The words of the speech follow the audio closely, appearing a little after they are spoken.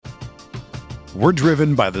We're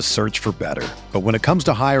driven by the search for better. But when it comes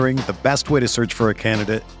to hiring, the best way to search for a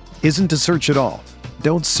candidate isn't to search at all.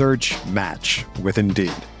 Don't search, match with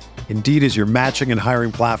Indeed. Indeed is your matching and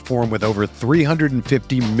hiring platform with over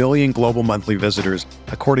 350 million global monthly visitors,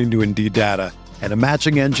 according to Indeed data, and a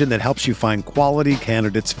matching engine that helps you find quality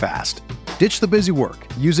candidates fast. Ditch the busy work.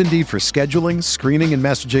 Use Indeed for scheduling, screening, and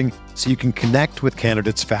messaging so you can connect with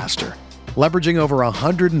candidates faster. Leveraging over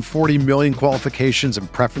 140 million qualifications and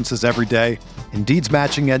preferences every day, Indeed's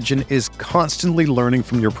matching engine is constantly learning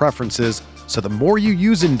from your preferences, so the more you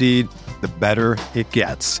use Indeed, the better it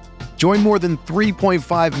gets. Join more than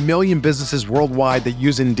 3.5 million businesses worldwide that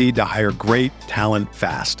use Indeed to hire great talent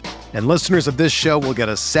fast. And listeners of this show will get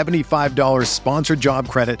a $75 sponsored job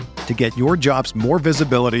credit to get your jobs more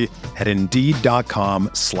visibility at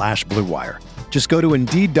Indeed.com/Blue Wire. Just go to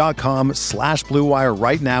Indeed.com/Blue Wire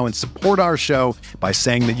right now and support our show by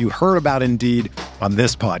saying that you heard about Indeed on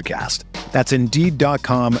this podcast. That's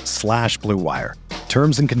Indeed.com/Blue Wire.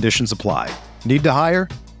 Terms and conditions apply. Need to hire?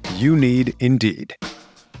 You need Indeed.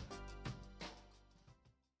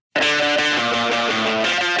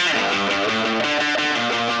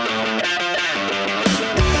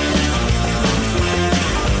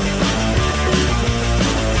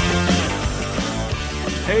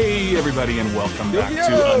 Hey everybody, and welcome back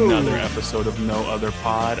to another episode of No Other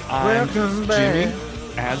Pod. I'm Jimmy,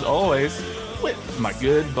 as always, with my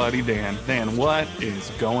good buddy Dan. Dan, what is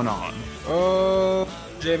going on? Oh,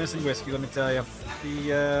 Jameson whiskey, let me tell you.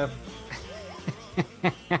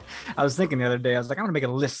 I was thinking the other day, I was like, I'm gonna make a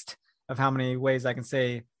list of how many ways I can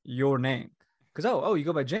say your name. Because you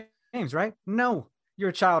go by James, right? No, you're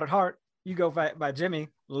a child at heart. You go by Jimmy,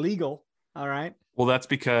 legal. All right. Well, that's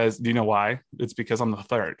because, do you know why? It's because I'm the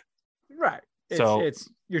third. Right. So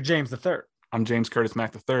you're James the third. I'm James Curtis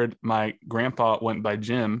Mack the third. My grandpa went by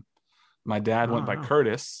Jim. My dad went by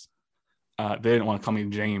Curtis. They didn't want to call me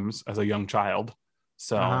James as a young child.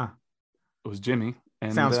 So it was Jimmy.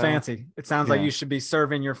 And, sounds fancy. It sounds like you should be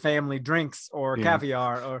serving your family drinks or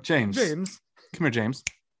caviar or James. Come here, James.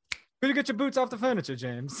 Could you get your boots off the furniture,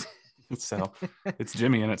 James? So it's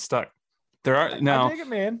Jimmy and it's stuck. There are now I dig it,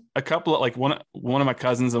 man. A couple of like one of my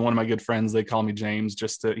cousins and one of my good friends, they call me James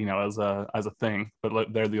just to, as a thing,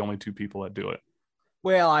 but they're the only two people that do it.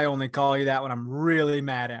 Well, I only call you that when I'm really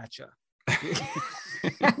mad at you.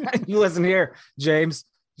 You listen here, James,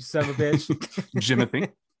 you son of a bitch.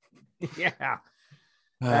 Jimothy. Yeah.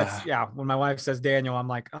 That's when my wife says Daniel, I'm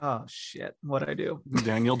like, oh shit, what'd I do?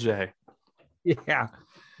 Daniel J. Yeah.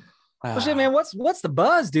 Well, shit, man, what's the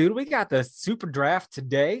buzz, dude? We got the super draft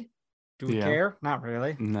today. Do we care? Not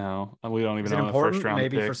really. No, we don't even know the first round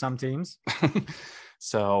maybe pick. For some teams.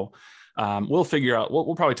 So we'll figure out.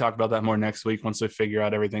 We'll probably talk about that more next week once we figure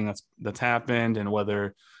out everything that's happened and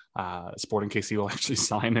whether Sporting KC will actually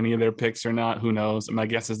sign any of their picks or not. Who knows? My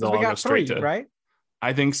guess is they'll all go straight to. Right?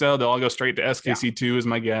 I think so. They'll all go straight to SKC2 is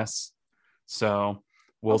my guess. So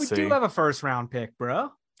we'll see. We do have a first round pick,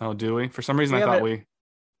 bro. Oh, do we? For some reason, I thought we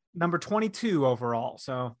number 22 overall.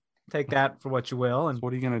 So take that for what you will. And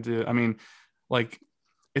what are you going to do? I mean, like,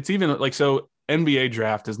 it's even like, so NBA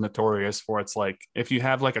draft is notorious for, it's like, if you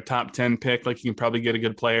have like a top 10 pick, like you can probably get a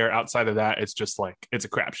good player. Outside of that, it's just like, it's a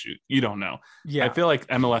crapshoot. You don't know. Yeah. I feel like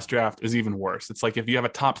MLS draft is even worse. It's like, if you have a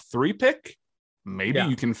top 3 pick, maybe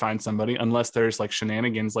you can find somebody, unless there's like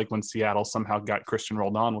shenanigans, like when Seattle somehow got Christian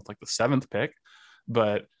Roldan with like the 7th pick.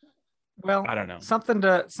 But I don't know. Something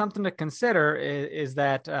to consider is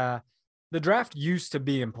that the draft used to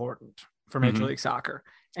be important for Major League Soccer,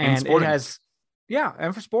 and it has,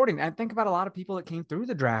 and for sporting. And think about a lot of people that came through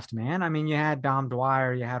the draft, man. I mean, you had Dom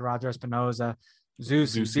Dwyer, you had Roger Espinoza,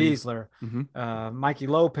 Zeus Beasler, Mikey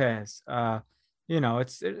Lopez.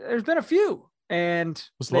 There's been a few. And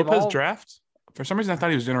was Lopez draft? For some reason, I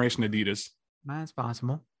thought he was Generation Adidas. That's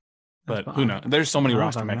possible. But who knows? There's so many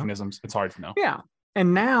roster mechanisms. It's hard to know. Yeah.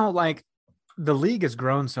 And now, like, the league has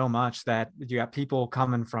grown so much that you got people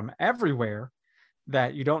coming from everywhere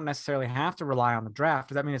that you don't necessarily have to rely on the draft.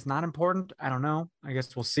 Does that mean it's not important? I don't know. I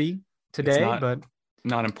guess we'll see today, but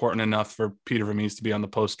not important enough for Peter Vermees to be on the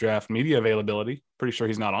post-draft media availability. Pretty sure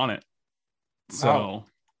he's not on it. So,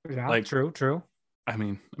 true. I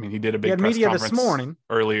mean, he did a big press media conference this morning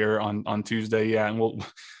earlier on Tuesday. Yeah, and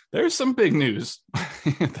there's some big news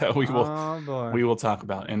that we will talk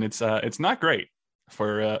about, and it's not great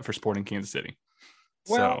for Sporting Kansas City.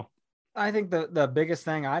 Well, I think the biggest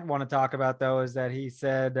thing I'd want to talk about though is that he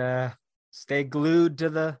said stay glued to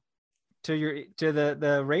the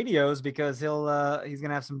radios because they're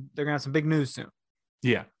gonna have some big news soon.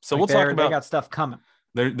 Yeah, so we'll talk about. They got stuff coming.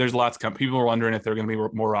 There's lots coming. People are wondering if there are going to be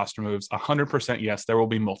more roster moves. 100% yes, there will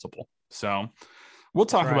be multiple. So We'll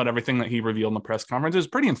talk about everything that he revealed in the press conference. It was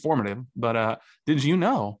pretty informative. But did you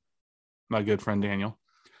know, my good friend Daniel,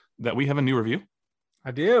 that we have a new review?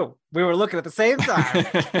 I do. We were looking at the same time.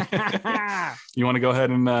 You want to go ahead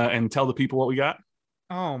and tell the people what we got?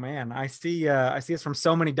 Oh man, I see it's from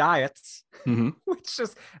So Many Diets, which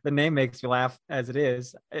just the name makes me laugh as it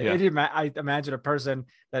is. Yeah. I imagine a person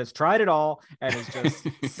that has tried it all and is just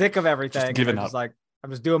sick of everything. Just giving up. Just like, I'm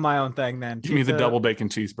just doing my own thing. Then give me the double bacon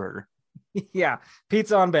cheeseburger. Yeah,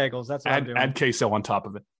 pizza on bagels. That's what I'm doing. Add queso on top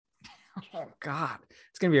of it. Oh God,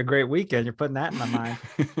 it's gonna be a great weekend. You're putting that in my mind.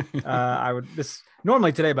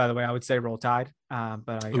 Normally today, by the way, I would say Roll Tide,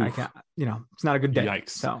 but I can't. It's not a good day. Yikes!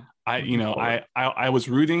 So I was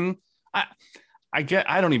rooting. I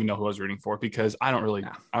don't even know who I was rooting for because I don't really.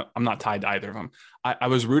 No. I'm not tied to either of them. I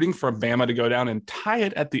was rooting for Bama to go down and tie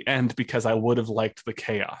it at the end because I would have liked the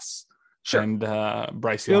chaos. Sure. And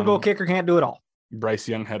Bryce Young, field goal kicker can't do it all. Bryce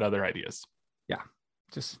Young had other ideas. Yeah.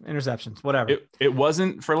 Just interceptions, whatever. It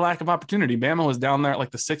wasn't for lack of opportunity. Bama was down there at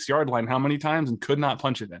like the 6-yard line how many times and could not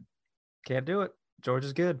punch it in. Can't do it. George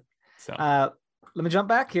is good. So let me jump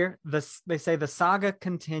back here. They say the saga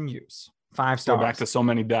continues. 5 stars. Go back to So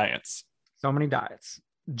Many Diets. So Many Diets.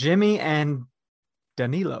 Jimmy and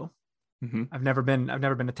Danilo. Mm-hmm. I've never been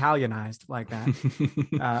Italianized like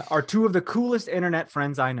that. Are 2 of the coolest internet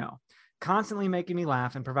friends I know. Constantly making me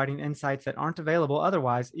laugh and providing insights that aren't available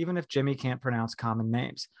otherwise, even if Jimmy can't pronounce common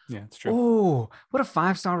names. Yeah, it's true. Oh, what a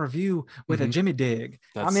 5-star review with a Jimmy dig.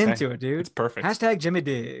 I'm into it, dude. It's perfect. Hashtag Jimmy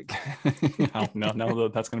dig. no,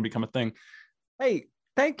 that's going to become a thing. Hey,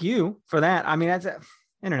 thank you for that. I mean, that's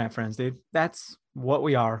internet friends, dude. That's what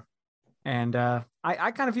we are. And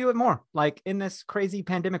I kind of view it more like in this crazy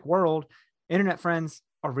pandemic world, internet friends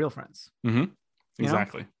are real friends. Mm-hmm.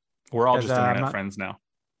 Exactly. We're all just internet friends now.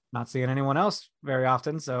 Not seeing anyone else very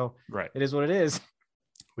often, so right. It is what it is.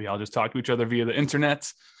 We all just talk to each other via the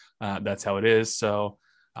internet. That's how it is. So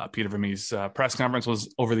Peter Vermes' press conference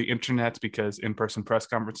was over the internet because in-person press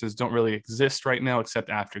conferences don't really exist right now except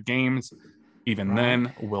after games. Even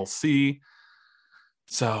then, we'll see.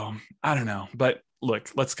 So I don't know. But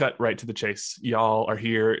look, let's cut right to the chase. Y'all are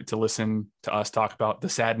here to listen to us talk about the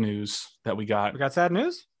sad news that we got. We got sad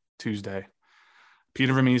news? Tuesday.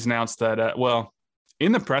 Peter Vermes announced that,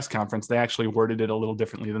 in the press conference, they actually worded it a little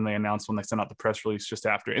differently than they announced when they sent out the press release just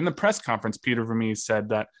after. In the press conference, Peter Vermes said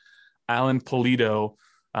that Alan Pulido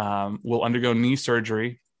will undergo knee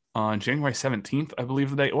surgery on January 17th, I believe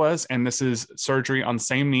the date was. And this is surgery on the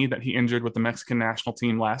same knee that he injured with the Mexican national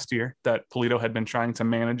team last year, that Pulido had been trying to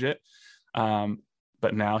manage it.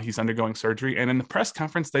 But now he's undergoing surgery. And in the press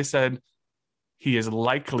conference, they said he is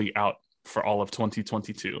likely out for all of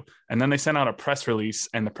 2022. And then they sent out a press release,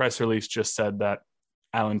 and the press release just said that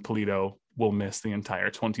Alan Pulido will miss the entire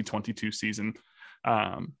 2022 season.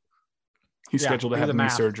 He's scheduled to have knee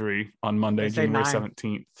surgery on Monday, January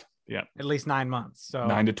 17th. Yeah. At least 9 months. So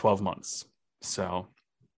 9 to 12 months. So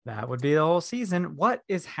that would be the whole season. What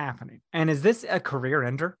is happening? And is this a career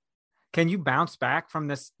ender? Can you bounce back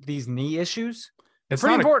from these knee issues? It's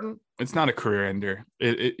pretty important. It's not a career ender.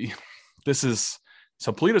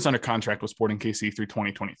 So Pulido's under contract with Sporting KC through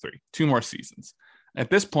 2023, 2 more seasons. At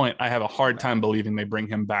this point, I have a hard time believing they bring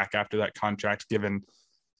him back after that contract, given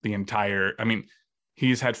the entire,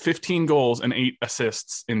 he's had 15 goals and 8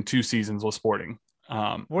 assists in 2 seasons with Sporting.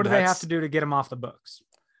 What do they have to do to get him off the books?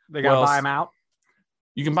 They got to buy him out?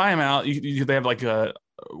 You can buy him out. They have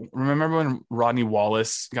remember when Rodney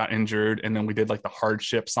Wallace got injured and then we did like the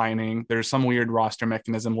hardship signing? There's some weird roster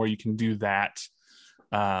mechanism where you can do that.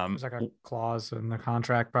 There's like a clause in the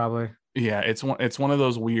contract, probably. Yeah, it's one of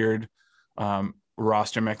those weird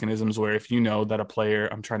roster mechanisms where if you know that a player,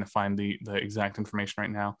 I'm trying to find the exact information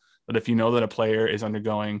right now, but if you know that a player is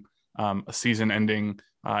undergoing a season-ending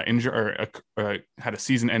injury or had a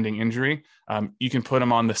season-ending injury, you can put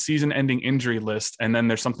them on the season-ending injury list, and then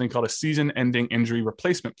there's something called a season-ending injury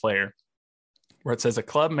replacement player, where it says a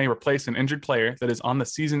club may replace an injured player that is on the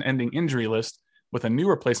season-ending injury list with a new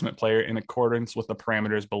replacement player in accordance with the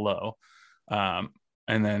parameters below. And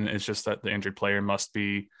then it's just that the injured player must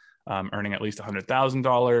be earning at least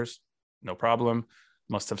 $100,000, no problem.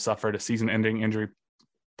 Must have suffered a season-ending injury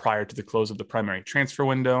prior to the close of the primary transfer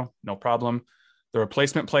window, no problem. The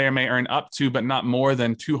replacement player may earn up to, but not more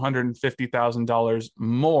than $250,000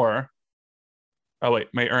 more.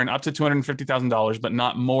 May earn up to $250,000, but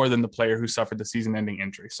not more than the player who suffered the season-ending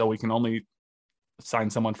injury. So we can only sign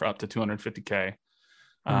someone for up to $250K,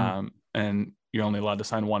 and you're only allowed to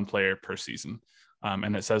sign 1 player per season.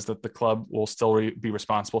 And it says that the club will still be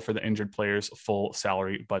responsible for the injured player's full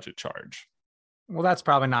salary budget charge. Well, that's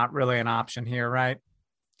probably not really an option here, right?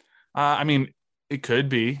 It could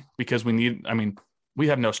be because we need, We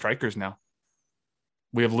have no strikers now.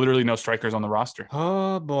 We have literally no strikers on the roster.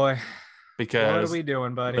 Oh boy. Because what are we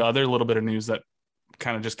doing, buddy? The other little bit of news that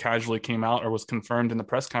kind of just casually came out or was confirmed in the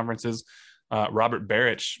press conferences, Robert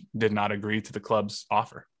Beric did not agree to the club's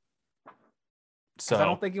offer. So I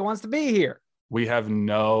don't think he wants to be here. We have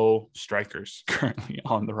no strikers currently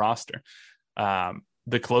on the roster.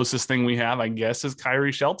 The closest thing we have, I guess, is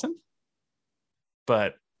Kyrie Shelton.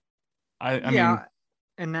 But I mean,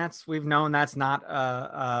 and we've known that's not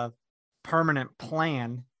a permanent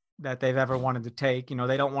plan that they've ever wanted to take. You know,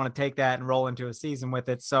 they don't want to take that and roll into a season with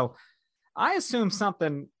it. So I assume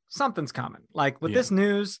something's coming. Like with this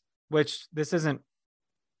news, which this isn't,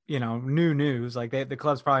 new news. Like the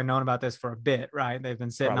club's probably known about this for a bit, right? They've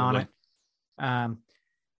been sitting on it. I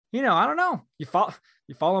don't know. You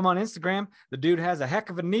follow him on Instagram. The dude has a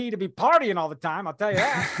heck of a knee to be partying all the time. I'll tell you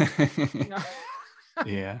that.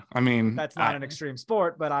 Yeah. I mean, that's not an extreme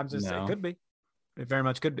sport, but I'm just saying it could be. It very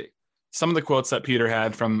much could be. Some of the quotes that Peter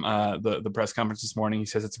had from the press conference this morning, he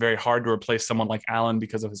says it's very hard to replace someone like Allen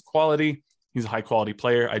because of his quality. He's a high quality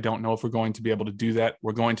player. I don't know if we're going to be able to do that.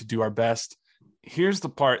 We're going to do our best. Here's the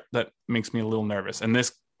part that makes me a little nervous, and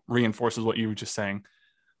this reinforces what you were just saying.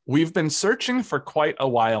 We've been searching for quite a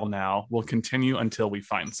while now. We'll continue until we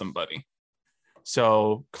find somebody.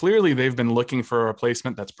 So clearly they've been looking for a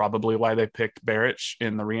replacement. That's probably why they picked Beric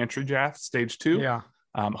in the reentry draft, stage 2. Yeah.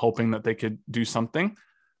 Hoping that they could do something.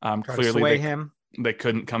 Clearly they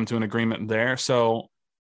couldn't come to an agreement there. So,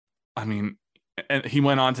 I mean, and he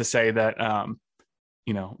went on to say that,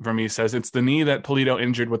 Vermes says it's the knee that Pulido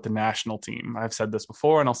injured with the national team. I've said this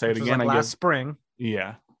before and I'll say it again. Like last spring.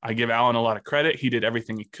 Yeah. I give Allen a lot of credit. He did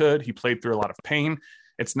everything he could. He played through a lot of pain.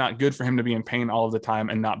 It's not good for him to be in pain all of the time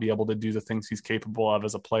and not be able to do the things he's capable of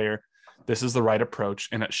as a player. This is the right approach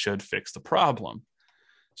and it should fix the problem.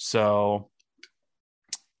 So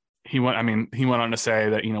he went on to say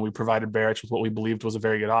that, we provided Beric with what we believed was a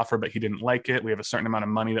very good offer, but he didn't like it. We have a certain amount of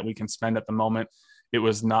money that we can spend at the moment. It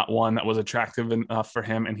was not one that was attractive enough for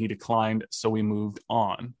him and he declined. So we moved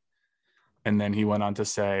on. And then he went on to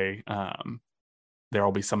say, there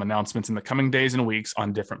will be some announcements in the coming days and weeks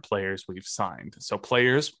on different players we've signed. So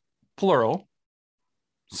players, plural.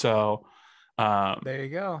 So there you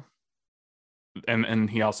go. And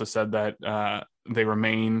he also said that they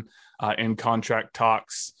remain in contract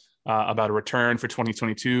talks about a return for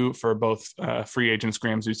 2022 for both free agents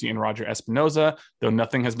Graham Zusi and Roger Espinoza, though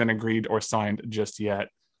nothing has been agreed or signed just yet.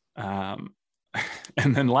 And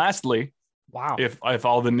then lastly, wow, if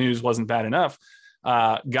all the news wasn't bad enough,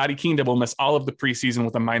 Gadi Kinda will miss all of the preseason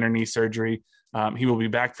with a minor knee surgery. He will be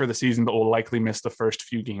back for the season, but will likely miss the first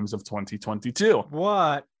few games of 2022.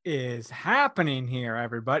 What is happening here,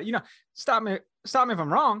 everybody? Stop me if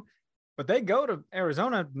I'm wrong, but they go to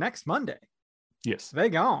Arizona next Monday. Yes. They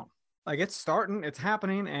gone. Like it's starting, it's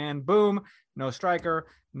happening, and boom, no striker,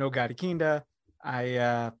 no Gadi Kinda.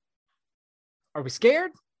 Are we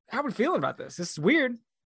scared? How are we feeling about this? This is weird.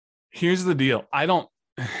 Here's the deal.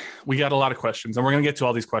 We got a lot of questions, and we're going to get to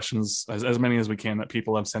all these questions, as many as we can that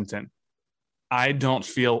people have sent in. I don't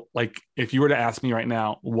feel like if you were to ask me right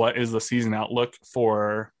now, what is the season outlook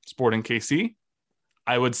for Sporting KC?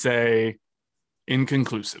 I would say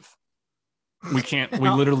inconclusive. We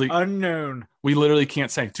literally unknown. We literally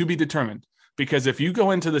can't say, to be determined, because if you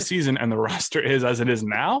go into the season and the roster is as it is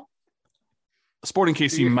now, Sporting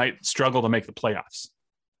KC might struggle to make the playoffs.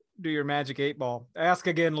 Do your magic 8 ball. Ask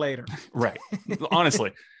again later. Right.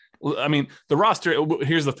 Honestly, I mean, the roster,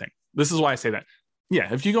 here's the thing. This is why I say that.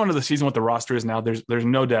 Yeah, if you go into the season with the roster is now, there's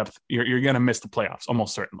no depth. You're going to miss the playoffs,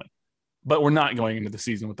 almost certainly. But we're not going into the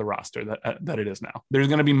season with the roster that it is now. There's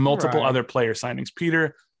going to be multiple other player signings.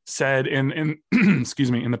 Peter said in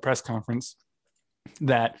excuse me, in the press conference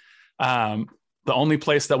that the only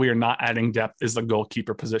place that we are not adding depth is the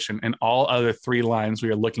goalkeeper position. And all other 3 lines, we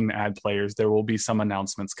are looking to add players. There will be some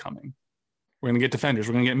announcements coming. We're going to get defenders.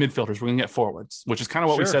 We're going to get midfielders. We're going to get forwards, which is kind of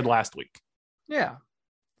what we said last week. Yeah.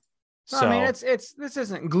 So, I mean, this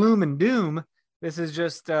isn't gloom and doom. This is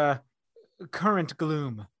just current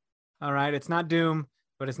gloom. All right. It's not doom,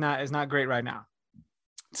 but it's not great right now.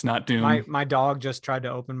 It's not doom. My dog just tried to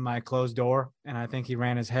open my closed door, and I think he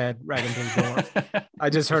ran his head right into the door. I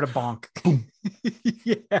just heard a bonk.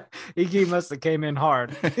 Yeah, he must have came in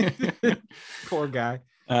hard. Poor guy.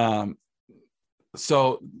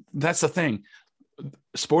 So that's the thing.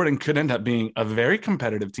 Sporting could end up being a very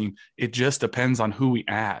competitive team. It just depends on who we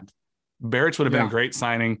add. Beric would have been a great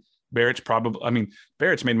signing. Beric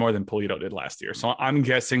made more than Pulido did last year. So I'm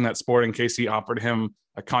guessing that Sporting KC offered him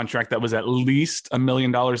a contract that was at least $1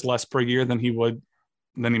 million less per year than he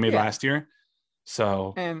made last year.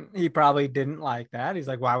 So, and he probably didn't like that. He's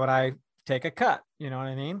like, why would I take a cut. You know what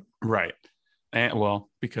I mean? Right. And well,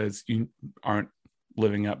 because you aren't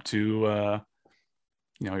living up to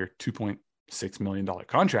your $2.6 million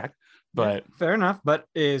contract. But yeah, fair enough. But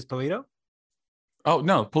is Pulido? Oh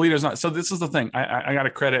no, Pulido's not. So this is the thing. I got to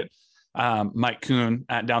credit Mike Kuhn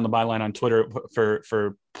at Down the Byline on Twitter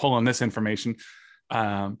for pulling this information.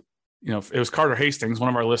 It was Carter Hastings, one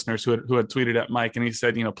of our listeners, who had tweeted at Mike, and he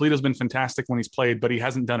said, Pulido's been fantastic when he's played, but he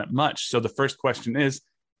hasn't done it much. So the first question is,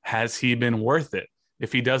 has he been worth it?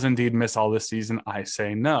 If he does indeed miss all this season, I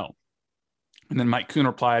say no. And then Mike Kuhn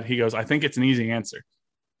replied, he goes, I think it's an easy answer.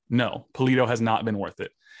 No, Pulido has not been worth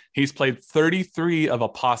it. He's played 33 of a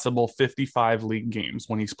possible 55 league games.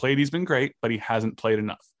 When he's played, he's been great, but he hasn't played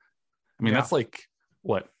enough. I mean, that's like,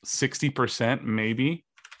 what, 60% maybe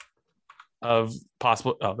of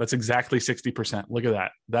possible. Oh, that's exactly 60%. Look at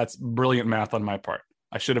that. That's brilliant math on my part.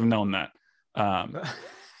 I should have known that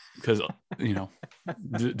because,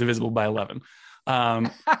 divisible by 11.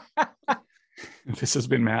 This has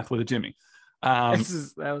been math with a Jimmy. That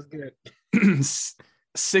was good.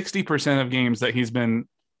 60% of games that he's been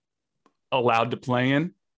allowed to play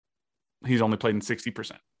in, he's only played in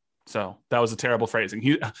 60%. So that was a terrible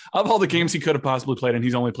phrasing. Of all the games he could have possibly played in,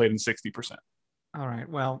 he's only played in 60%. All right.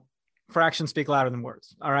 Well, fractions speak louder than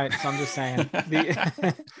words. All right. So I'm just saying,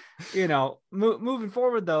 moving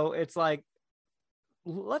forward though, it's like,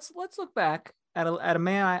 let's look back at a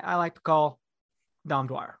man I like to call Dom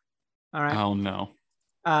Dwyer. All right. Oh no.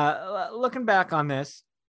 Looking back on this,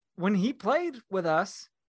 when he played with us,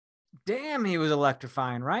 damn, he was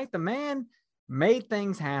electrifying, right? The man made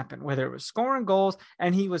things happen, whether it was scoring goals,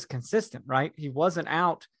 and he was consistent, right? He wasn't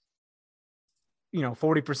out,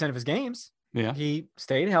 40% of his games. Yeah. He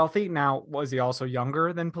stayed healthy. Now, was he also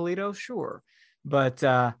younger than Pulido? Sure. But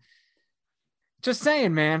just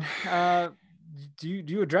saying, man, do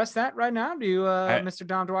you address that right now? Do you, Mr.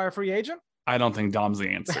 Dom Dwyer, free agent? I don't think Dom's the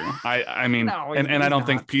answer. I mean, no, and I don't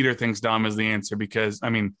think Peter thinks Dom is the answer, because I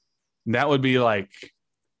mean, that would be like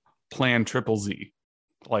plan triple Z.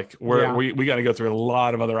 Like we got to go through a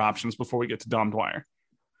lot of other options before we get to Dom Dwyer.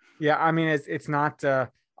 Yeah. I mean, it's not,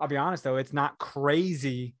 I'll be honest though, it's not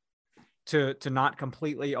crazy to not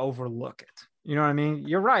completely overlook it. You know what I mean?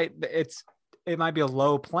 You're right. It might be a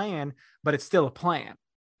low plan, but it's still a plan.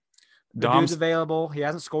 Dom's available. He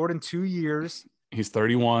hasn't scored in 2 years. He's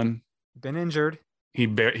 31. Been injured. He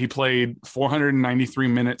played 493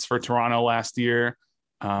 minutes for Toronto last year.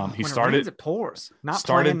 He started. It pours. Not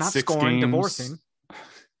started playing, not 6 scoring, games. divorcing.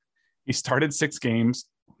 He started 6 games,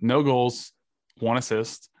 no goals, 1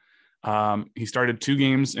 assist. He started 2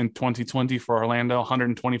 games in 2020 for Orlando,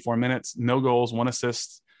 124 minutes, no goals, 1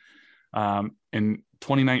 assist. In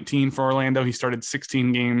 2019 for Orlando, he started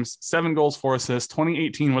 16 games, 7 goals, 4 assists.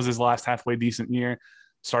 2018 was his last halfway decent year.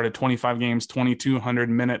 Started 25 games, 2,200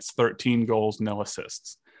 minutes, 13 goals, no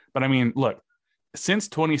assists. But I mean, look, since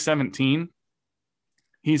 2017,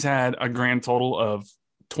 he's had a grand total of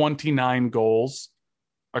 29 goals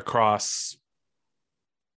across,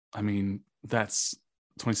 I mean, that's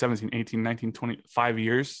 2017, 18, 19, 20, 5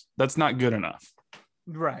 years. That's not good enough.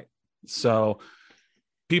 Right. So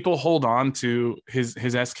people hold on to his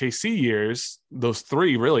SKC years, those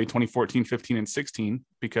 3 really, 2014, 15, and 16,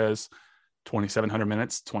 because 2,700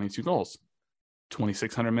 minutes, 22 goals,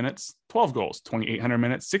 2,600 minutes, 12 goals, 2,800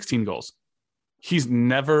 minutes, 16 goals. He's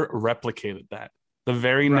never replicated that. The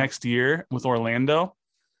very next year with Orlando,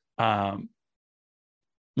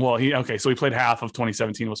 so he played half of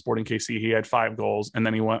 2017 with Sporting KC. He had 5 goals, and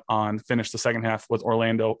then he went on, finished the second half with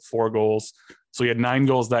Orlando, 4 goals. So he had 9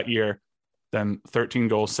 goals that year, then 13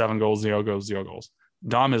 goals, 7 goals, 0 goals, 0 goals.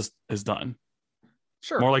 Dom is done.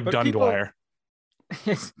 Sure. More like Dun Dwyer.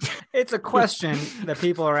 It's a question that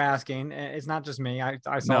people are asking. It's not just me.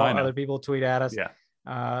 I saw other people tweet at us. Yeah.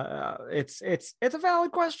 It's a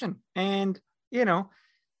valid question, and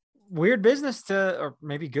weird business or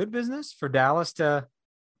maybe good business for Dallas to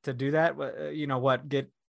do that.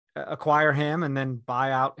 Acquire him and then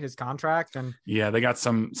buy out his contract. And they got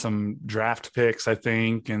some draft picks, I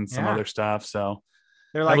think, and some other stuff. So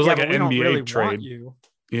they're like, it was like an we NBA don't really trade. Want you.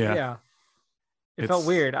 Yeah. It felt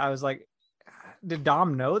weird. I was like, did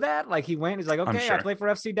Dom know that? Like he's like, okay, sure. I play for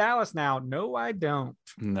FC Dallas now. No, I don't.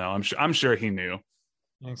 No, I'm sure he knew.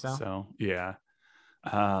 You think so? So yeah.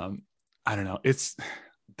 I don't know. This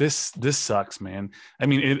sucks, man. I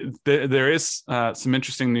mean, there is some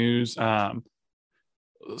interesting news.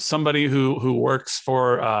 Somebody who works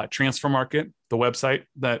for Transfer Market, the website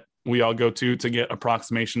that we all go to get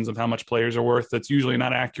approximations of how much players are worth. That's usually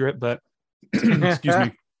not accurate, but excuse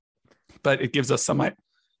me. But it gives us some.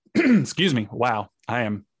 Excuse me. Wow, I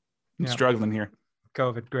am struggling here.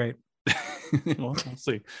 COVID, great. We'll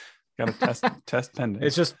see. Got a test pending.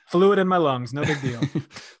 It's just fluid in my lungs. No big deal.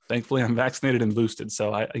 Thankfully, I'm vaccinated and boosted,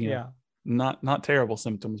 so not terrible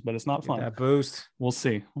symptoms, but it's not fun. That boost. We'll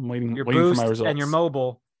see. I'm waiting for boost my results. And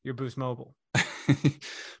your Boost Mobile.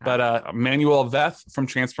 But Manuel Veth from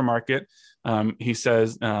Transfer Market, he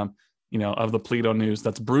says, of the Polito news,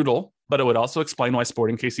 that's brutal, but it would also explain why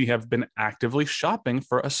Sporting KC have been actively shopping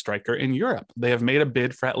for a striker in Europe. They have made a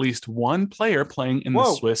bid for at least one player playing in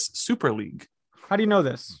the Swiss Super League. How do you know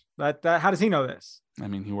this? How does he know this? I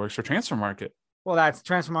mean, he works for Transfer Market. Well, that's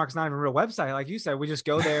Transfer Market's not even a real website. Like you said, we just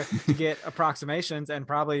go there to get approximations and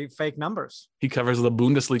probably fake numbers. He covers the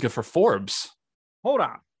Bundesliga for Forbes. Hold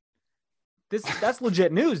on. That's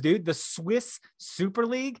legit news, dude. The Swiss Super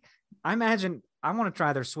League. I imagine I want to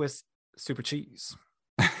try their Swiss Super Cheese.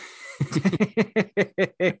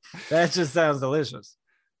 That just sounds delicious.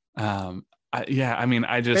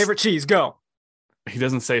 Favorite cheese, go. He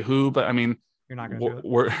doesn't say who, but I mean, you're not gonna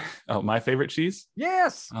do it. My favorite cheese?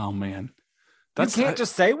 Yes. Oh man. You can't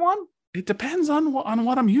just say one? It depends on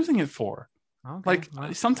what I'm using it for. Okay,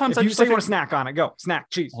 sometimes if you say you want to snack on it, go snack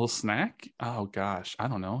cheese. A little snack. Oh gosh, I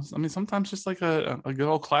don't know. I mean, sometimes just like a good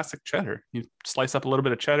old classic cheddar. You slice up a little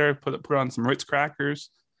bit of cheddar, put on some Ritz crackers.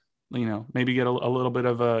 Maybe get a little bit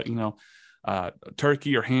of a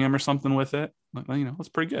turkey or ham or something with it. It's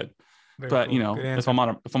pretty good. Very cool. If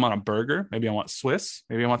I'm on a burger, maybe I want Swiss.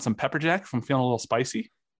 Maybe I want some pepper jack if I'm feeling a little spicy.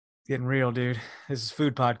 Getting real, dude. This is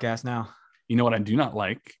food podcast now. You know what I do not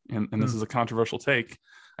like, and this is a controversial take.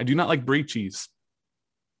 I do not like brie cheese.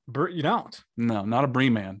 You don't? No, not a brie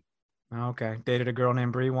man. Okay. Dated a girl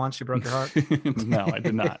named Brie once. She broke your heart? No, I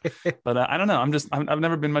did not. But I don't know. I've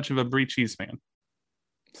never been much of a brie cheese fan.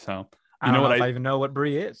 So I don't know if I even know what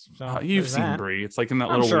brie is. So you've seen brie. It's like in that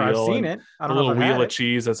I'm little sure wheel. I've seen it. I don't know. A little wheel of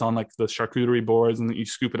cheese that's on like the charcuterie boards, and you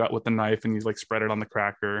scoop it out with the knife and you like spread it on the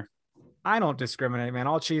cracker. I don't discriminate, man.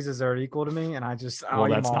 All cheeses are equal to me, and that's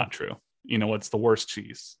not true. You know what's the worst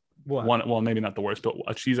cheese? What? Well, maybe not the worst, but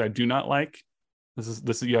a cheese I do not like. This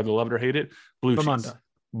is you either love it or hate it. Blue cheese.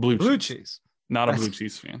 Blue cheese. Not a blue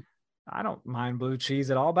cheese fan. I don't mind blue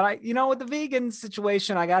cheese at all, but with the vegan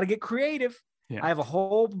situation, I got to get creative. Yeah. I have a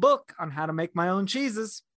whole book on how to make my own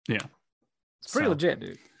cheeses. Yeah. It's pretty legit,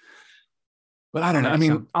 dude. But I don't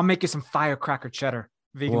know. I'll make you some firecracker cheddar.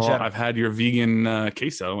 Vegan cheddar. I've had your vegan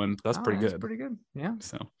queso, and that's pretty good. That's pretty good. Yeah.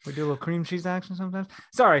 So we do a little cream cheese action sometimes.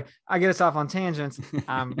 Sorry, I get us off on tangents.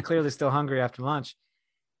 I'm clearly still hungry after lunch.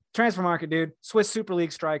 Transfer Market, dude. Swiss Super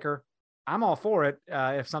League striker. I'm all for it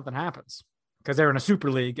if something happens because they're in a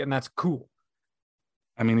Super League, and that's cool.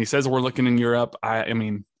 I mean, he says we're looking in Europe. I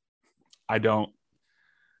don't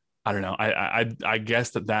know. I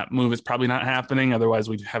guess that move is probably not happening. Otherwise,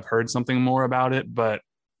 we'd have heard something more about it. But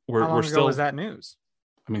how long ago was that news?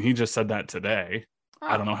 I mean, he just said that today. Oh.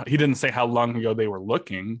 I don't know. He didn't say how long ago they were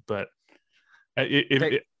looking, but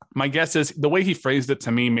my guess is the way he phrased it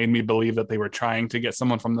to me made me believe that they were trying to get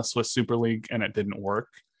someone from the Swiss Super League and it didn't work.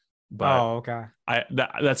 But okay.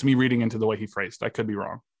 That's me reading into the way he phrased. I could be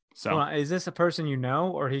wrong. So is this a person you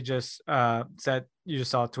know, or he just said you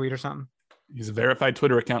just saw a tweet or something? He's a verified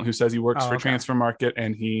Twitter account who says he works for Transfer Market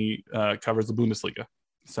and he covers the Bundesliga.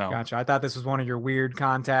 So gotcha. I thought this was one of your weird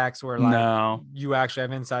contacts where you actually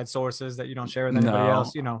have inside sources that you don't share with anybody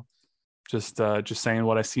else. Just saying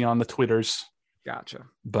what I see on the Twitters. Gotcha.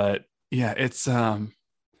 But yeah, it's I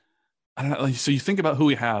don't know. So you think about who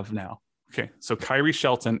we have now. Okay, so Kyrie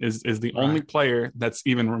Shelton is the only player that's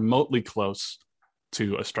even remotely close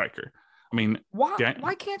to a striker. I mean,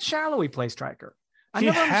 why can't Shallowy play striker? I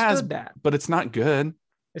never understood that. But it's not good.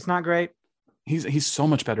 It's not great. He's so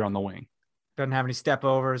much better on the wing. Doesn't have any step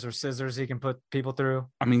overs or scissors he can put people through.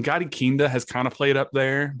 I mean, Gadi Kinda has kind of played up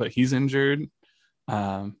there, but he's injured.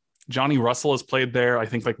 Johnny Russell has played there, I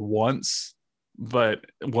think, like once, but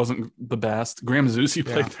it wasn't the best. Graham Zusi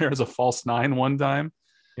played there as a false nine one time.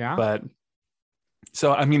 Yeah. But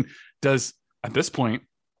so, I mean, at this point,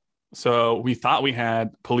 so we thought we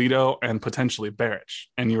had Polito and potentially Beric,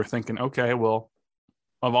 and you were thinking, okay, well,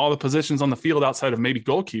 of all the positions on the field outside of maybe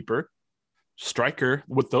goalkeeper, striker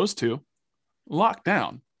with those two, locked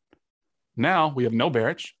down. Now we have no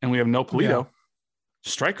Beric and we have no Polito. Yeah.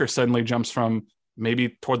 Striker suddenly jumps from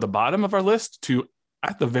maybe toward the bottom of our list to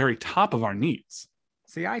at the very top of our needs.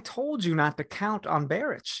 See, I told you not to count on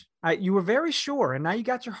Beric. You were very sure, and now you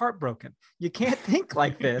got your heart broken. You can't think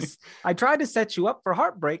like this. I tried to set you up for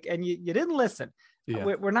heartbreak, and you didn't listen. Yeah.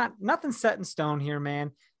 We're nothing set in stone here,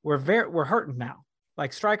 man. We're hurting now.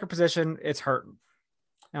 Like striker position, it's hurting.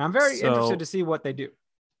 And I'm very interested to see what they do.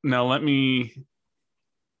 Now let me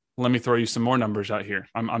throw you some more numbers out here.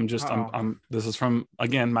 I'm this is from,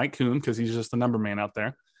 again, Mike Kuhn, because he's just the number man out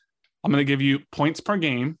there. I'm going to give you points per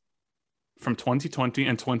game from 2020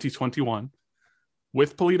 and 2021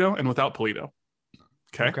 with Pulido and without Pulido.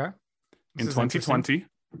 Okay. In 2020,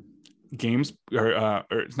 games or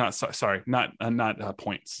not, sorry, not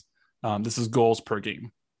points. This is goals per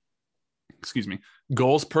game. Excuse me.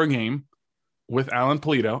 Goals per game with Alan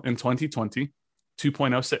Pulido in 2020,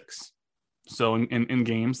 2.06. So in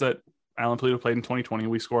games that Alan Pulido played in 2020,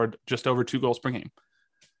 we scored just over 2 goals per game.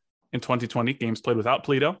 In 2020, games played without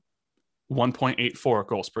Pulido, 1.84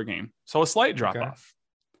 goals per game. So a slight drop off.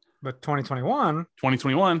 But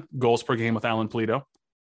 2021, goals per game with Alan Pulido,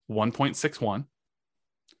 1.61.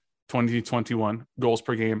 2021, goals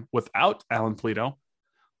per game without Alan Pulido,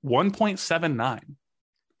 1.79.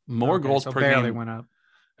 More goals per barely game. Went up.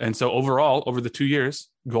 And so overall, over the 2 years,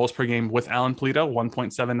 goals per game with Alan Pulido,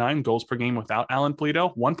 1.79. Goals per game without Alan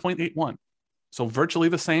Pulido, 1.81. So virtually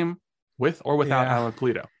the same with or without Alan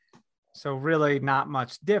Pulido. So really not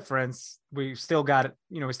much difference. We still got it.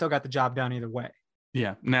 We still got the job done either way.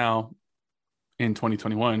 Yeah. Now, in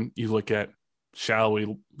 2021, you look at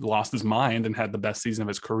Shallowy lost his mind and had the best season of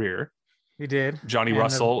his career. He did. Johnny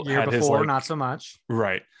Russell the year had before, his not so much.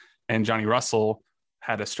 Right. And Johnny Russell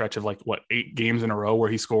had a stretch of 8 games in a row where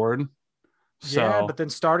he scored. So, yeah, but then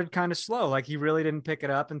started kind of slow. Like he really didn't pick it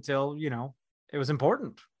up until, it was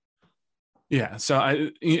important. Yeah. So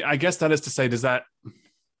I guess that is to say,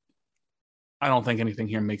 I don't think anything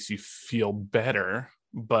here makes you feel better,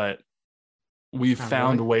 but we've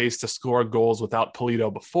found ways to score goals without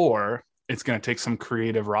Pulido before. It's going to take some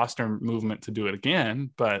creative roster movement to do it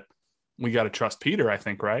again, but we got to trust Peter, I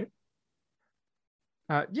think, right?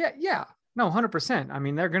 Yeah. No, 100%. I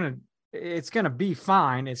mean, it's going to be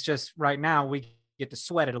fine. It's just right now we get to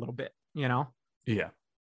sweat it a little bit, Yeah. Yeah.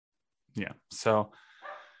 So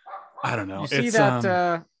I don't know.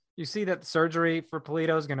 You see that the surgery for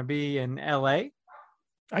Pulido is going to be in LA?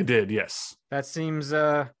 I did. Yes. That seems,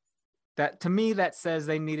 that to me, that says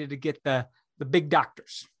they needed to get the big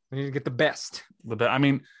doctors. They need to get the best. I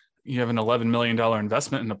mean, you have an $11 million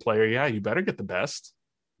investment in a player. Yeah, you better get the best.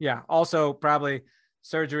 Yeah. Also, probably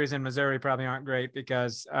surgeries in Missouri probably aren't great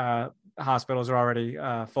because hospitals are already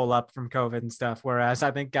full up from COVID and stuff. Whereas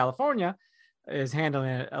I think California is handling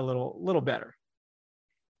it a little better.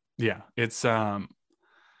 Yeah, it's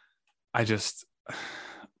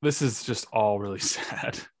this is just all really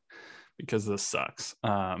sad because this sucks.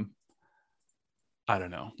 I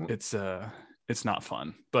don't know. It's not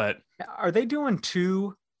fun, but are they doing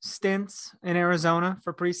 2 stints in Arizona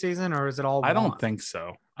for preseason or is it all one? I don't think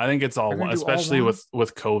so. I think it's all one, especially all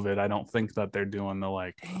with COVID. I don't think that they're doing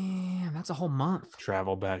the damn, that's a whole month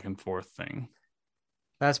travel back and forth thing.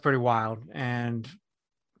 That's pretty wild and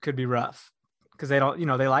could be rough because they don't,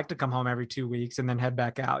 they like to come home every 2 weeks and then head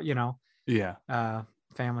back out, Yeah.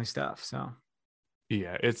 Family stuff. So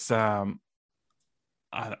yeah, it's I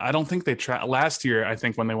don't think they last year. I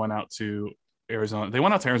think when they went out to Arizona, they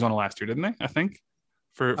went out to Arizona last year, didn't they? I think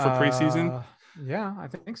for preseason. Yeah, I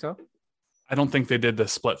think so. I don't think they did the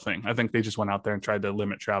split thing. I think they just went out there and tried to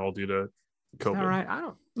limit travel due to COVID. All right.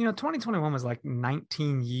 2021 was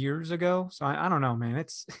 19 years ago. So I don't know, man.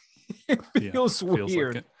 It feels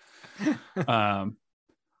weird. Like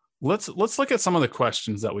let's look at some of the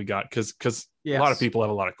questions that we got because a lot of people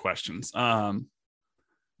have a lot of questions.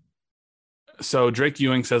 So Drake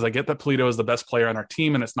Ewing says, I get that Pulido is the best player on our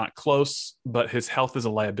team and it's not close, but his health is a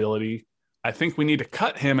liability. I think we need to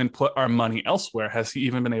cut him and put our money elsewhere. Has he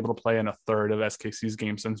even been able to play in a third of SKC's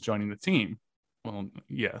games since joining the team? Well,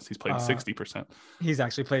 yes, he's played 60%. He's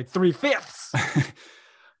actually played 3/5.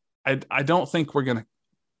 I don't think we're going to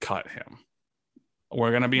cut him.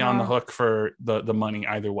 We're going to be on the hook for the money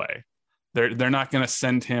either way. They're not going to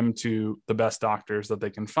send him to the best doctors that they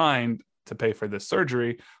can find to pay for this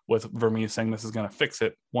surgery with Vermes saying this is going to fix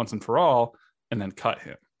it once and for all and then cut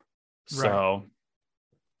him. Right. So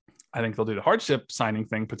I think they'll do the hardship signing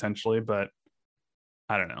thing potentially, but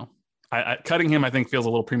I don't know. Cutting him, I think, feels a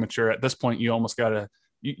little premature. At this point, you almost got to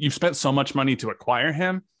 – you've spent so much money to acquire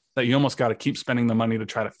him that you almost got to keep spending the money to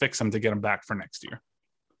try to fix him to get him back for next year.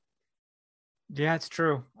 Yeah, it's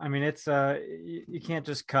true. I mean, it's you can't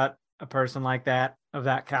just cut a person like that, of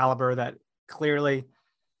that caliber, that clearly,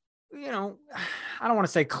 I don't want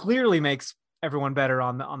to say clearly makes everyone better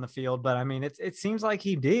on the field, but I mean, it seems like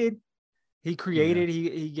he did. He created,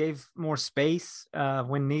 he gave more space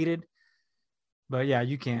when needed. But yeah,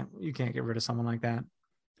 you can't get rid of someone like that.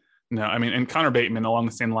 No, I mean, and Connor Bateman along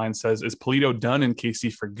the same line says, is Pulido done in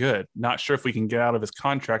KC for good? Not sure if we can get out of his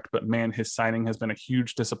contract, but man, his signing has been a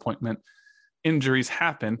huge disappointment. Injuries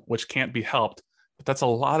happen, which can't be helped, but that's a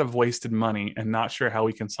lot of wasted money and not sure how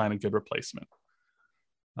we can sign a good replacement.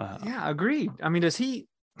 Yeah, agreed. I mean, you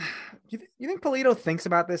think Pulido thinks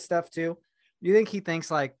about this stuff too? You think he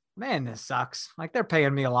thinks like, man, this sucks. Like they're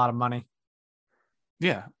paying me a lot of money.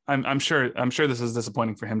 Yeah, I'm sure this is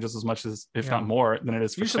disappointing for him just as much as, if not more, than it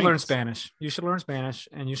is for You should Saints. learn Spanish. You should learn Spanish,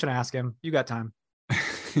 and you should ask him. You got time.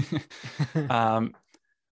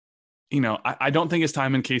 I don't think his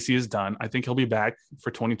time in KC is done. I think he'll be back for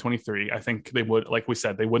 2023. I think they would, like we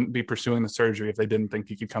said, they wouldn't be pursuing the surgery if they didn't think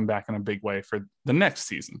he could come back in a big way for the next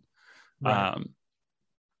season. Right.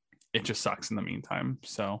 It just sucks in the meantime.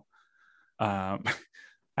 So,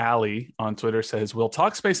 Allie on Twitter says, will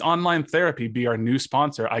Talkspace Online Therapy be our new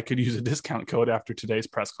sponsor? I could use a discount code after today's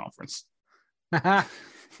press conference.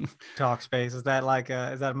 Talkspace. Is that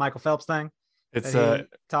a Michael Phelps thing? It's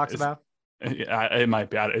talks about. It might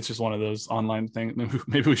be. It's just one of those online things.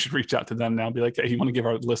 Maybe we should reach out to them now and be like, hey, you want to give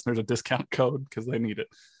our listeners a discount code because they need it.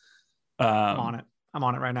 I'm on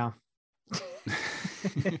it right now.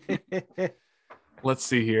 Let's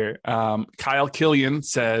see here. Kyle Killian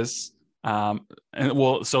says, so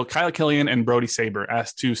Kyle Killian and Brody Saber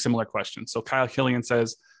asked two similar questions. So Kyle Killian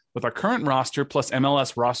says, with our current roster plus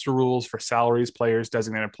MLS roster rules for salaries, players,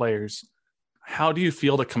 designated players, how do you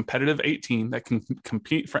field a competitive 18 that can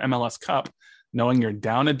compete for MLS Cup, knowing you're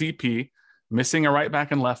down a DP, missing a right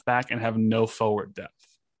back and left back, and have no forward depth?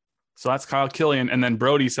 So that's Kyle Killian. And then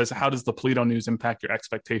Brody says, how does the Pulido news impact your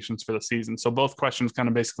expectations for the season? So both questions kind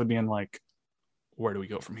of basically being like, where do we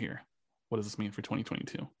go from here? What does this mean for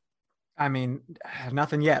 2022? I mean,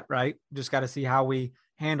 nothing yet, right? Just got to see how we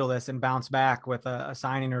handle this and bounce back with a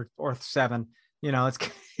signing or 7. It's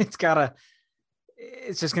just going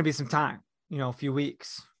to be some time. A few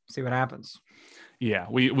weeks, see what happens. Yeah,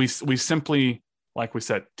 we simply, like we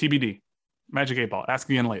said, TBD, Magic 8 Ball, ask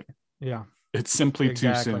again later. Yeah, it's simply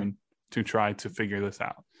too soon to try to figure this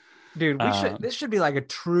out. Dude, this should be like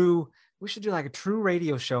we should do like a true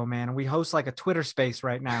radio show, man. And we host like a Twitter space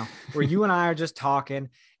right now where you and I are just talking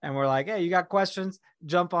and we're like, hey, you got questions?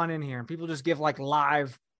 Jump on in here. And people just give like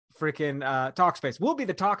live freaking talk space. We'll be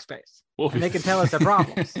the talk space. And they can tell us their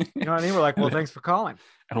problems. You know what I mean? We're like, well, thanks for calling.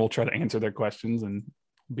 And we'll try to answer their questions and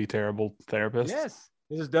be terrible therapists. Yes.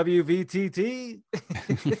 This is WVTT.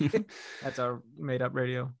 That's our made up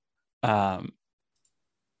radio. Yeah,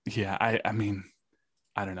 I mean,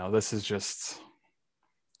 I don't know. This is just,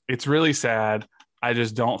 it's really sad. I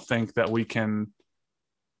just don't think that we can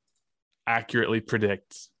accurately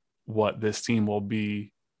predict what this team will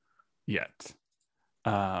be yet.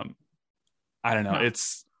 I don't know. No.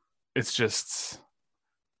 It's just,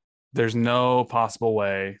 there's no possible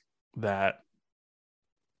way that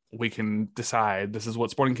we can decide this is what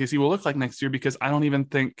Sporting KC will look like next year, because I don't even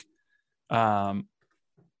think, I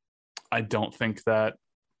don't think that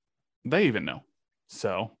they even know.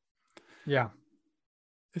 So yeah,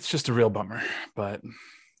 it's just a real bummer, but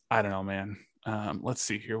I don't know, man. Let's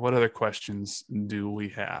see here. What other questions do we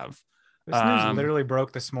have? This news literally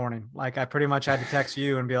broke this morning. Like I pretty much had to text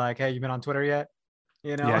you and be like, hey, you been on Twitter yet?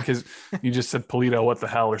 Yeah, because you just said Pulido, what the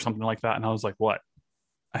hell, or something like that. And I was like, what?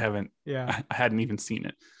 I haven't. Yeah, I hadn't even seen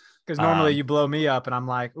it. Because normally you blow me up and I'm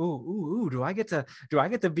like, ooh, do I get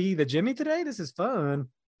to be the Jimmy today? This is fun.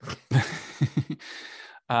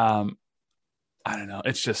 I don't know.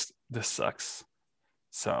 It's just, this sucks.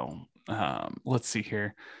 So let's see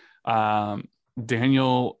here.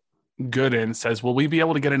 Daniel Gooden says, will we be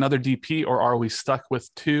able to get another DP or are we stuck with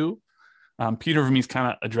 2? Peter Vermes kind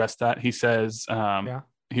of addressed that. He says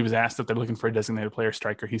he was asked if they're looking for a designated player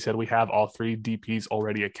striker. He said, we have all 3 DPs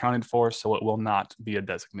already accounted for, so it will not be a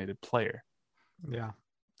designated player. Yeah,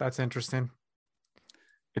 that's interesting.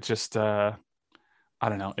 It just, I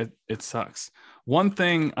don't know. It sucks. One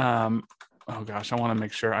thing, oh gosh, I want to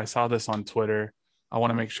make sure. I saw this on Twitter. I want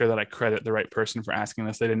to make sure that I credit the right person for asking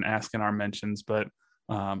this. They didn't ask in our mentions, but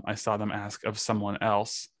I saw them ask of someone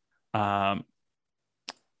else. Let's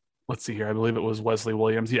see here. I believe it was Wesley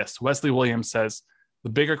Williams. Yes, Wesley Williams says, the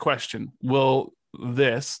bigger question, will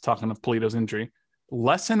this, talking of Pulido's injury,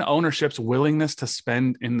 lessen ownership's willingness to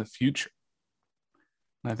spend in the future?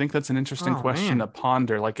 And I think that's an interesting question to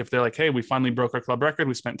ponder. Like if they're like, hey, we finally broke our club record.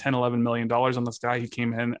 We spent $10-11 million on this guy. He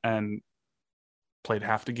came in and played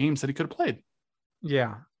half the games that he could have played.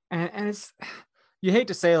 Yeah. And it's, you hate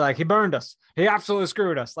to say like he burned us. He absolutely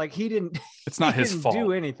screwed us. Like he didn't, it's not his fault.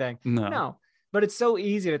 Do anything. No, but it's so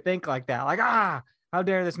easy to think like that. Like, how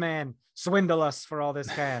dare this man swindle us for all this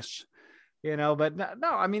cash, but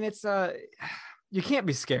no, I mean, it's, you can't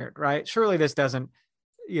be scared, right? Surely this doesn't,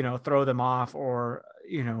 throw them off or,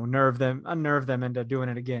 unnerve them into doing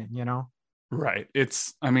it again, Right.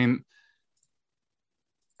 It's, I mean,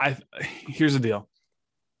 here's the deal.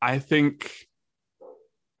 I think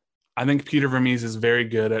Peter Vermes is very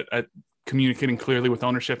good at communicating clearly with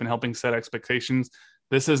ownership and helping set expectations.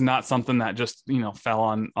 This is not something that just, fell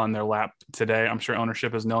on their lap today. I'm sure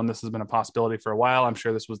ownership has known this has been a possibility for a while. I'm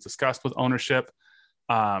sure this was discussed with ownership.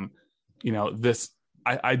 I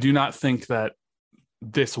do not think that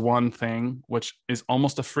this one thing, which is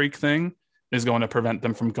almost a freak thing, is going to prevent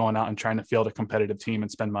them from going out and trying to field a competitive team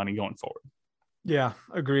and spend money going forward. Yeah,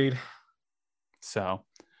 agreed. So,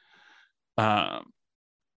 I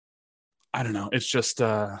don't know. It's just,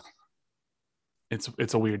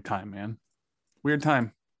 it's a weird time, man. Weird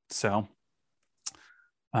time. So,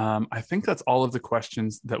 I think that's all of the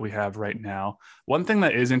questions that we have right now. One thing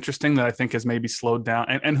that is interesting that I think has maybe slowed down,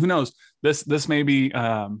 and who knows, this may be,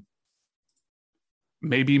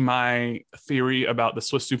 maybe my theory about the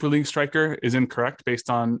Swiss Super League striker is incorrect based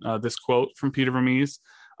on this quote from Peter Vermees.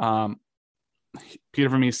 Peter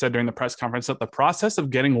Vermees said during the press conference that the process of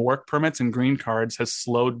getting work permits and green cards has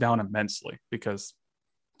slowed down immensely because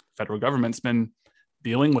federal government's been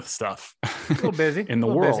dealing with stuff a little busy in the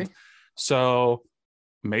world. Busy. So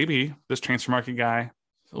maybe this transfer market guy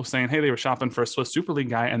was saying, hey, they were shopping for a Swiss Super League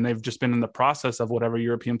guy, and they've just been in the process of whatever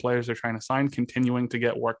European players they're trying to sign, continuing to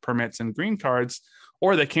get work permits and green cards,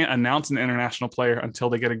 or they can't announce an international player until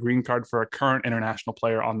they get a green card for a current international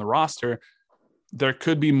player on the roster. There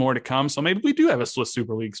could be more to come. So maybe we do have a Swiss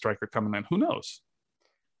Super League striker coming in. Who knows?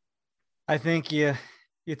 I think you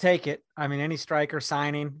take it. I mean, any striker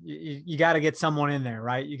signing, you got to get someone in there,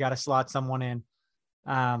 right? You got to slot someone in.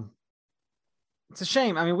 It's a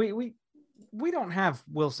shame. I mean, we don't have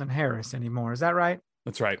Wilson Harris anymore. Is that right?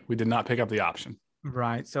 That's right. We did not pick up the option.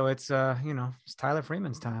 Right. So it's it's Tyler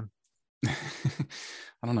Freeman's time.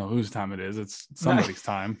 I don't know whose time it is. It's somebody's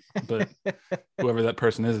time, but whoever that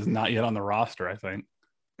person is not yet on the roster, I think.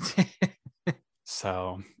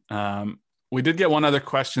 So we did get one other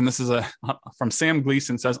question. This is from Sam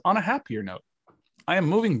Gleason. Says, on a happier note, I am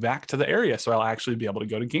moving back to the area, so I'll actually be able to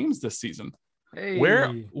go to games this season. Hey.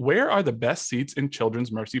 Where are the best seats in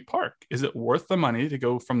Children's Mercy Park? Is it worth the money to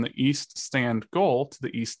go from the East Stand goal to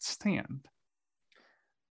the East Stand?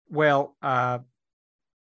 Well,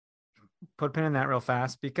 put a pin in that real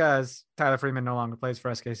fast because Tyler Freeman no longer plays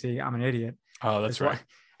for SKC. I'm an idiot. Oh, that's right.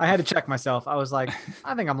 I had to check myself. I was like,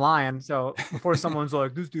 I think I'm lying. So before someone's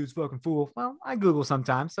like, this dude's fucking fool. Well, I Google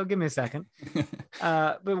sometimes. So give me a second.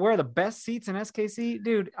 But where are the best seats in SKC?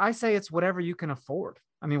 Dude, I say it's whatever you can afford.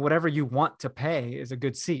 I mean, whatever you want to pay is a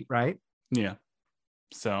good seat, right? Yeah.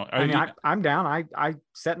 So I'm down. I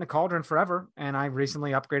sat in the Cauldron forever, and I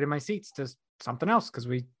recently upgraded my seats to something else because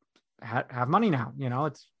we have money now.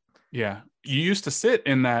 Yeah. You used to sit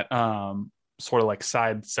in that sort of like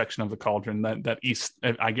side section of the Cauldron, that east.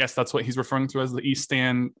 I guess that's what he's referring to as the East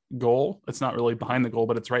Stand goal. It's not really behind the goal,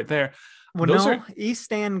 but it's right there. Well, East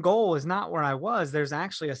Stand goal is not where I was. There's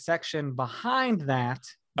actually a section behind that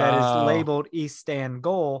is labeled East Stand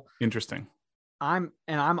goal. Interesting. I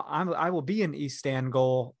will be in East Stand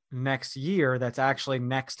goal next year. That's actually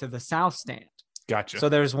next to the South Stand. Gotcha. So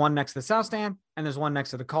there's one next to the South Stand and there's one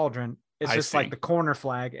next to the Cauldron. It's just like the corner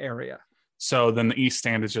flag area. So then the East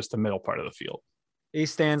Stand is just the middle part of the field.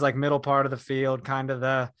 East Stand's like middle part of the field, kind of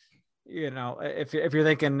the, if you're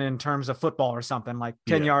thinking in terms of football or something, like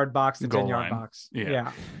 10-yard box to 10-yard box.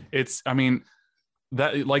 Yeah.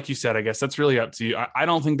 That, like you said, I guess that's really up to you. I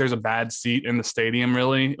don't think there's a bad seat in the stadium,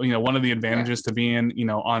 really. One of the advantages to being,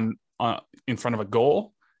 on in front of a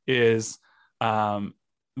goal is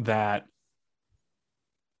that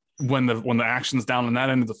when the action's down on that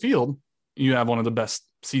end of the field, you have one of the best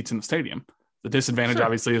seats in the stadium. The disadvantage,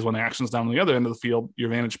 obviously, is when the action's down on the other end of the field, your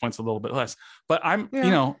vantage point's a little bit less. But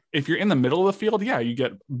if you're in the middle of the field, you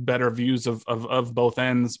get better views of both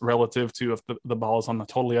ends relative to if the ball is on the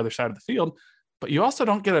totally other side of the field. But you also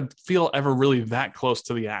don't get a feel ever really that close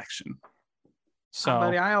to the action. So,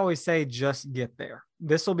 buddy, I always say just get there.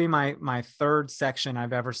 This will be my third section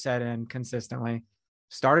I've ever sat in consistently.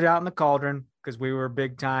 Started out in the Cauldron because we were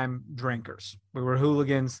big time drinkers. We were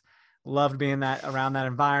hooligans, loved being around that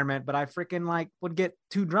environment. But I freaking would get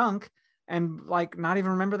too drunk and not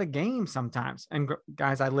even remember the game sometimes. And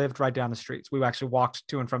guys, I lived right down the streets. We actually walked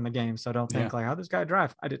to and from the game. So don't think how this guy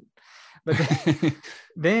drive. I didn't. But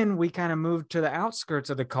then we kind of moved to the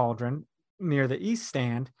outskirts of the Cauldron near the East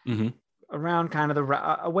Stand, around kind of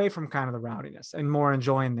away from kind of the rowdiness and more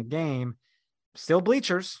enjoying the game. Still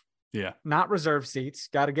bleachers. Yeah. Not reserve seats.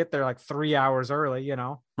 Got to get there 3 hours early,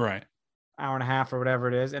 Right. Hour and a half or whatever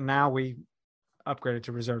it is. And now we upgraded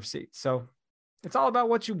to reserve seats. So it's all about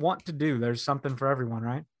what you want to do. There's something for everyone,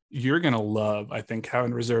 right? You're going to love, I think,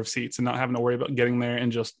 having reserve seats and not having to worry about getting there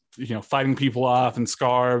and just, fighting people off and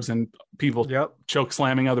scarves and people choke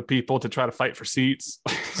slamming other people to try to fight for seats.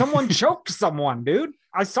 Someone choked someone, dude.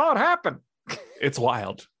 I saw it happen. It's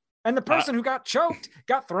wild. And the person who got choked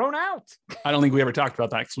got thrown out. I don't think we ever talked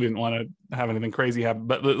about that because we didn't want to have anything crazy happen.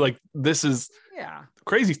 But like, this is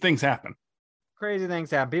crazy things happen. Crazy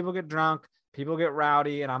things happen. People get drunk. People get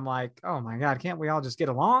rowdy. And I'm like, oh my God, can't we all just get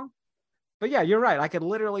along? But yeah, you're right. I could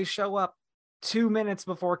literally show up 2 minutes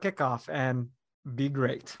before kickoff and be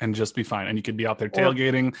great. And just be fine. And you could be out there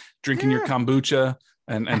tailgating, drinking your kombucha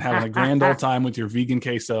and having a grand old time with your vegan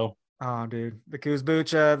queso. Oh, dude, the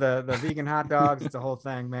kombucha, the vegan hot dogs, it's a whole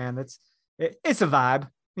thing, man. It's a vibe,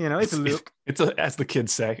 it's a look. It's a, as the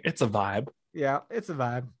kids say, it's a vibe. Yeah, it's a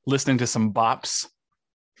vibe. Listening to some bops.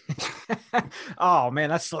 Oh man,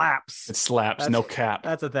 that slaps. It slaps, no cap.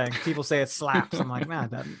 That's a thing. People say it slaps. I'm like, nah,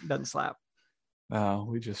 it doesn't slap. Oh,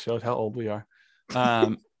 we just showed how old we are.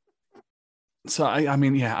 So I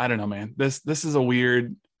mean, yeah, I don't know, man. This is a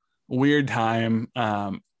weird time.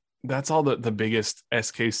 That's all the biggest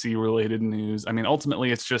SKC related news. I mean,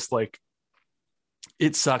 ultimately it's just like,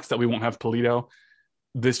 it sucks that we won't have Polito.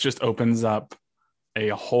 This just opens up a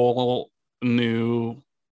whole new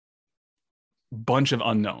bunch of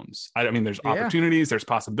unknowns. I mean, there's opportunities, there's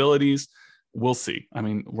possibilities. We'll see. I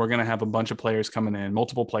mean, we're going to have a bunch of players coming in,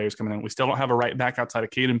 multiple players coming in. We still don't have a right back outside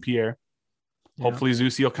of Caden Pierre. Yeah. Hopefully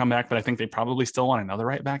Zusi will come back, but I think they probably still want another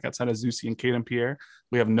right back outside of Zusi and Caden Pierre.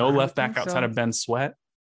 We have no left back outside of Ben Sweat.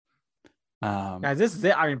 Guys, this is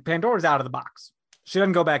it. I mean, Pandora's out of the box. She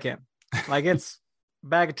doesn't go back in. Like, it's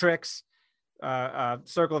bag of tricks,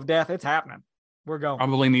 circle of death. It's happening. We're going.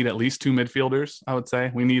 Probably need at least 2 midfielders, I would say.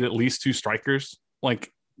 We need at least 2 strikers.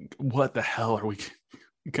 Like, what the hell are we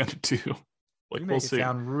going to do? Like, we'll see.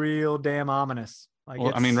 Sound real damn ominous. Like,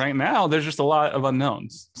 well, I mean, right now, there's just a lot of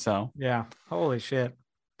unknowns. So, yeah. Holy shit.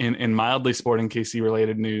 In mildly Sporting KC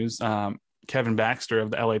related news, Kevin Baxter of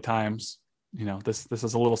the LA Times, this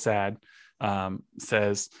is a little sad,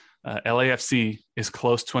 says LAFC is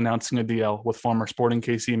close to announcing a deal with former Sporting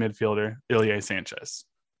KC midfielder Ilie Sanchez.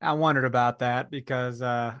 I wondered about that because,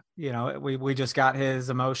 we just got his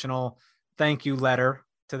emotional thank you letter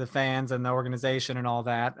to the fans and the organization and all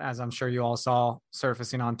that, as I'm sure you all saw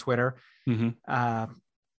surfacing on Twitter. Mm-hmm.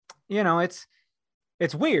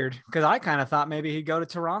 It's weird because I kind of thought maybe he'd go to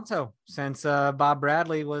Toronto since Bob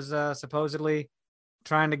Bradley was supposedly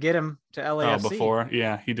trying to get him to LAFC. Oh, before.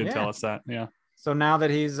 Yeah, he did tell us that. Yeah. So now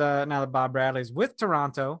that Bob Bradley's with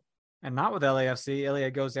Toronto and not with LAFC, Ilie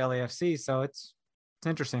goes to LAFC. So it's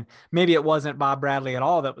interesting. Maybe it wasn't Bob Bradley at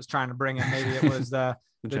all that was trying to bring him. Maybe it was the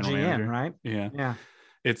GM, manager. Right? Yeah. Yeah.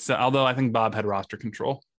 It's although I think Bob had roster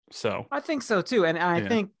control. So I think so too. And I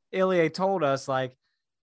think Ilie told us, like,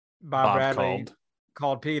 Bob Bradley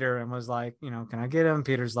called Peter and was like, can I get him?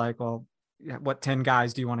 Peter's like, well, what 10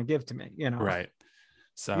 guys do you want to give to me? Right.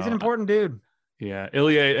 So he's an important dude. Yeah.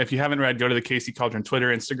 Ilie, if you haven't read, go to the KC Cauldron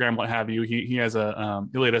Twitter, Instagram, what have you. He has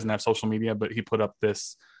Ilie doesn't have social media, but he put up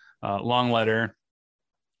this long letter.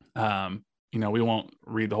 We won't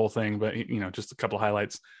read the whole thing, but just a couple of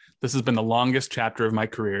highlights. This has been the longest chapter of my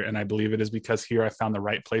career, and I believe it is because here I found the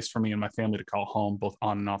right place for me and my family to call home, both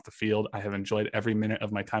on and off the field. I have enjoyed every minute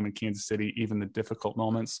of my time in Kansas City, even the difficult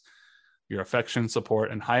moments. Your affection,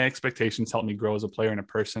 support, and high expectations helped me grow as a player and a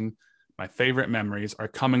person. My favorite memories are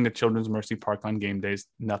coming to Children's Mercy Park on game days.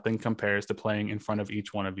 Nothing compares to playing in front of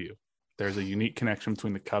each one of you. There's a unique connection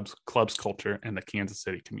between the club's culture and the Kansas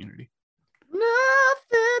City community.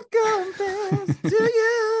 Nothing compares to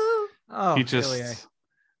you. Oh, he just... Ilie.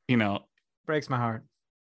 Breaks my heart.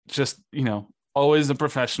 Just, always a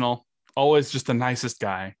professional, always just the nicest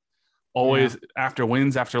guy, always after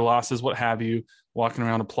wins, after losses, what have you, walking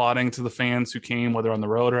around applauding to the fans who came, whether on the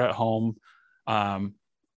road or at home.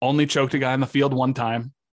 Only choked a guy on the field one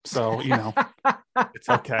time. So, it's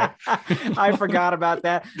okay. I forgot about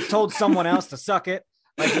that. Told someone else to suck it.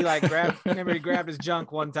 Like he grabbed his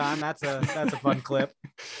junk one time. That's a fun clip.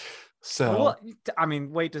 So,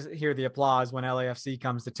 wait to hear the applause when LAFC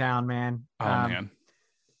comes to town, man. Oh, man.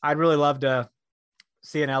 I'd really love to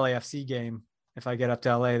see an LAFC game if I get up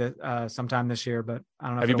to LA sometime this year, but I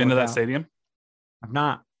don't know. Have you been to that stadium? I've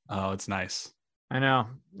not. Oh, it's nice. I know.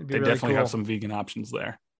 They really definitely have some vegan options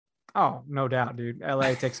there. Oh, no doubt, dude.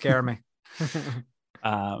 LA takes care of me.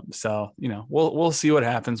 So, we'll see what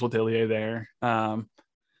happens with Ilie there. And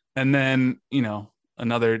then,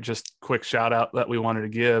 another just quick shout out that we wanted to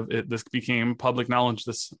give. This became public knowledge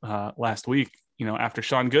this last week. After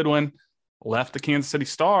Sean Goodwin left the Kansas City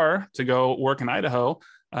Star to go work in Idaho,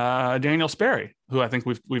 Daniel Sperry, who I think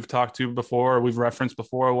we've talked to before, we've referenced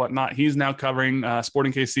before, or whatnot. He's now covering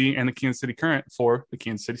Sporting KC and the Kansas City Current for the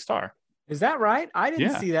Kansas City Star. Is that right? I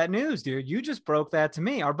didn't see that news, dude. You just broke that to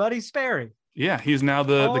me. Our buddy Sperry. Yeah, he's now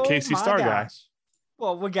the KC Star guy.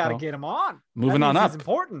 Well, we got to get him on. Moving on up. He's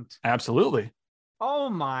important. Absolutely. Oh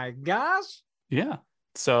my gosh. Yeah.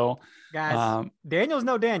 So, guys, Daniel's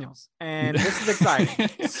no Daniels, and this is exciting.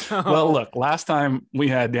 So, well, look, last time we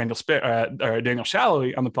had Daniel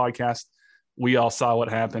Shallowy on the podcast, we all saw what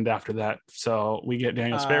happened after that. So we get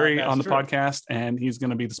Daniel Sperry on the podcast, and he's going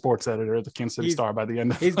to be the sports editor of the Kansas City Star by the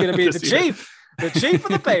end of He's going to be the chief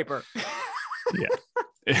of the paper. Yeah.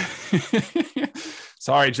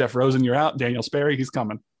 Sorry, Jeff Rosen, you're out. Daniel Sperry, he's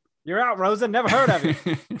coming. You're out, Rosen. Never heard of you.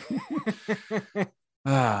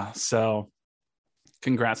 So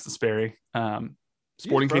congrats to Sperry.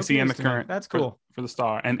 Sporting KC and the Current. That's cool for the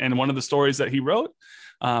Star. And one of the stories that he wrote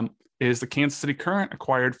is the Kansas City Current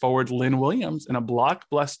acquired forward Lynn Williams in a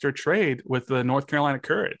blockbuster trade with the North Carolina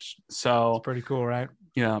Courage. So it's pretty cool, right?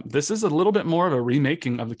 Yeah, this is a little bit more of a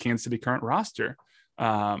remaking of the Kansas City Current roster.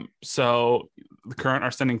 So the Current are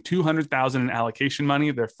sending $200,000 in allocation money,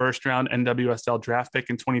 their first round NWSL draft pick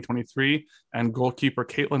in 2023, and goalkeeper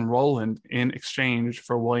Caitlin Rowland in exchange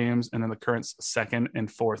for Williams and then the Current's second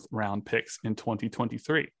and fourth round picks in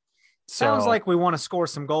 2023. So, sounds like we want to score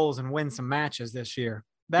some goals and win some matches this year.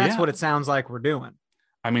 That's what it sounds like we're doing.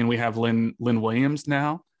 I mean, we have Lynn Williams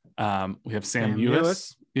now. We have Sam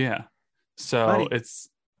Ewis. Yeah. So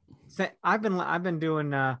I've been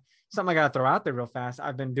doing something I got to throw out there real fast.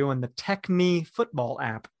 I've been doing the Techne football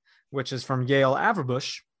app, which is from Yale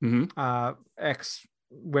Averbush,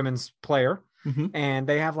 ex-women's player. And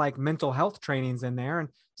they have like mental health trainings in there. And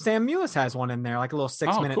Sam Ewis has one in there, like a little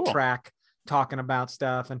 6-minute track talking about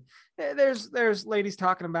stuff. And there's ladies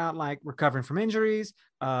talking about like recovering from injuries.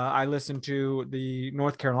 I listened to the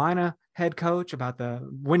North Carolina head coach about the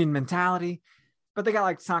winning mentality, but they got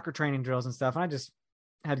like soccer training drills and stuff. And I just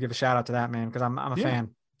had to give a shout out to that, man, because I'm a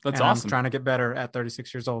fan. That's awesome. I'm trying to get better at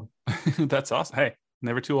 36 years old. That's awesome. Hey,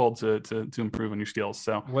 never too old to improve on your skills.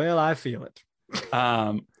 So, well, I feel it.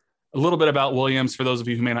 A little bit about Williams. For those of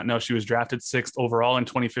you who may not know, she was drafted 6th overall in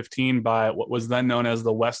 2015 by what was then known as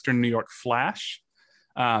the Western New York Flash.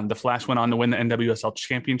 The Flash went on to win the NWSL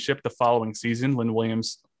championship the following season. Lynn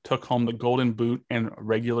Williams took home the Golden Boot and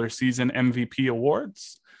regular season MVP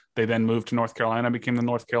awards. They then moved to North Carolina, became the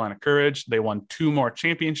North Carolina Courage. They won 2 more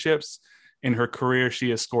championships. In her career, she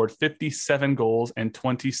has scored 57 goals and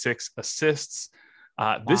 26 assists.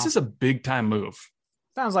 This is a big time move.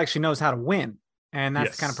 Sounds like she knows how to win. And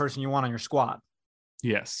that's the kind of person you want on your squad.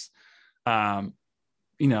 Yes. She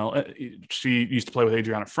used to play with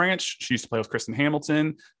Adriana Franch. She used to play with Kristen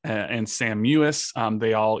Hamilton and Sam Ewis.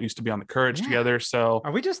 They all used to be on the Courage together. So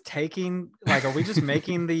are we just making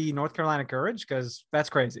the North Carolina Courage? Because that's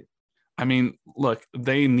crazy. I mean, look,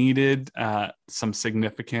 they needed some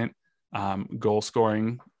significant goal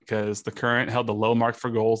scoring because the Current held the low mark for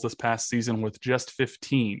goals this past season with just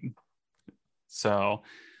 15. So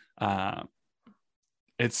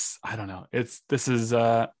it was a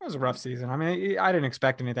rough season. I mean, I didn't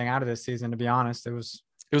expect anything out of this season, to be honest. It was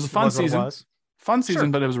a fun season. Fun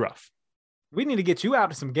season, but it was rough. We need to get you out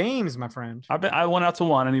to some games, my friend. I went out to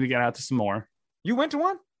one. I need to get out to some more. You went to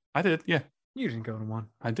one? I did. Yeah. You didn't go to one.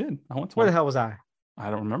 I did. I went to Where one. the hell was I? I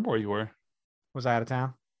don't remember where you were. Was I out of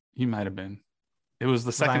town? You might have been. It was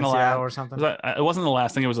the second to last or something. It wasn't the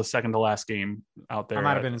last thing. It was the second to last game out there. I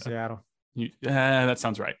might have been in Seattle. That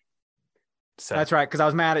sounds right. So. That's right. Because I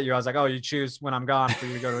was mad at you. I was like, "Oh, you choose when I'm gone for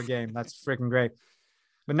you to go to a game. That's freaking great."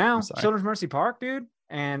 But now, Children's Mercy Park, dude,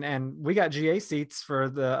 and we got GA seats for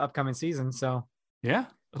the upcoming season. So yeah,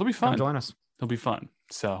 it'll be fun. Come join us. It'll be fun.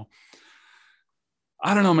 So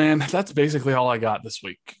I don't know, man. That's basically all I got this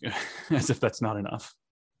week. As if that's not enough.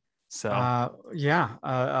 So what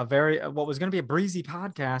was going to be a breezy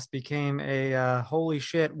podcast became a holy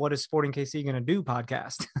shit, what is Sporting KC going to do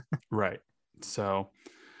podcast? Right. So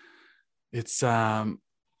it's I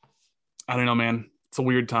don't know, man. It's a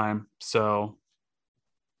weird time. So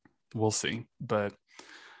we'll see. But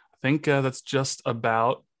I think that's just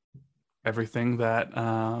about everything that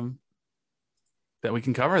we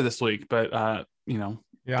can cover this week. But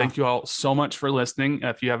thank you all so much for listening.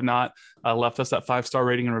 If you have not left us that 5-star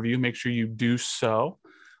rating and review, make sure you do so.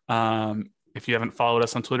 If you haven't followed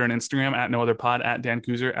us on Twitter and Instagram at No Other Pod, at Dan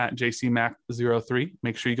Kuzer, at JCMac03,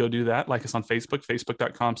 make sure you go do that. Like us on Facebook,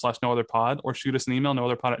 facebook.com/No Other Pod, or shoot us an email,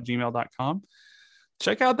 nootherpod@gmail.com.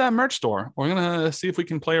 Check out that merch store. We're going to see if we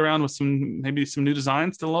can play around with maybe some new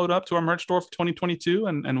designs to load up to our merch store for 2022,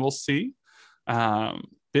 and we'll see.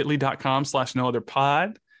 bit.ly.com/No Other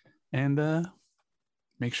Pod. And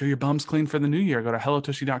make sure your bum's clean for the new year. Go to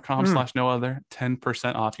hellotushy.com/no other,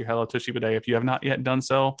 10% off your Hello Tushy bidet. If you have not yet done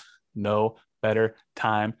so, no better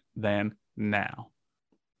time than now.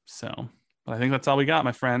 So, but I think that's all we got,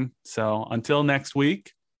 my friend. So until next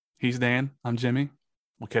week, he's Dan. I'm Jimmy.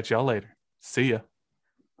 We'll catch y'all later. See ya.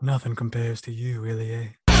 Nothing compares to you,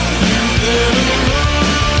 Ilie. He's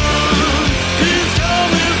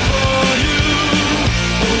coming for you.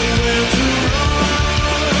 Nowhere to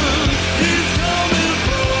run. He's coming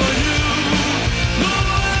for you.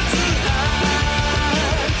 Nowhere to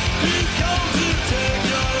hide. He's come to take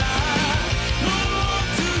your life. No one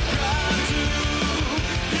to cry to.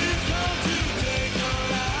 He's come to take your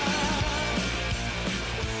life.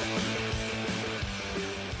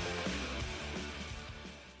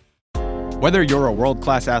 Whether you're a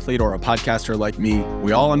world-class athlete or a podcaster like me,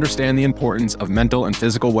 we all understand the importance of mental and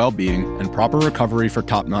physical well-being and proper recovery for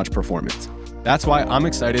top-notch performance. That's why I'm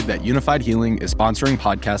excited that Unified Healing is sponsoring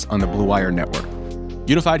podcasts on the Blue Wire Network.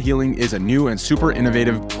 Unified Healing is a new and super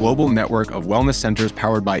innovative global network of wellness centers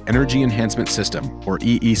powered by Energy Enhancement System, or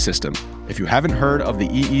EE System. If you haven't heard of the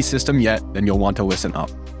EE System yet, then you'll want to listen up.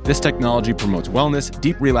 This technology promotes wellness,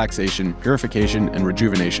 deep relaxation, purification, and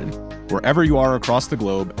rejuvenation. Wherever you are across the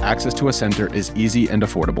globe, access to a center is easy and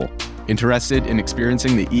affordable. Interested in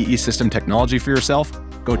experiencing the EE System technology for yourself?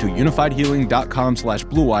 Go to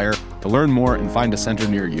unifiedhealing.com/bluewire to learn more and find a center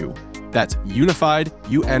near you. That's unified,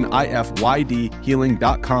 UNIFYD,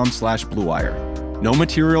 healing.com/bluewire. No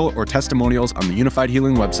material or testimonials on the Unified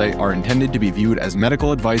Healing website are intended to be viewed as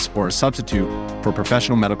medical advice or a substitute for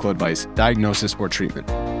professional medical advice, diagnosis, or treatment.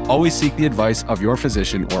 Always seek the advice of your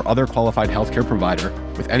physician or other qualified healthcare provider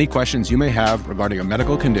with any questions you may have regarding a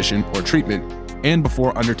medical condition or treatment and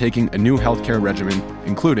before undertaking a new healthcare regimen,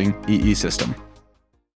 including EE System.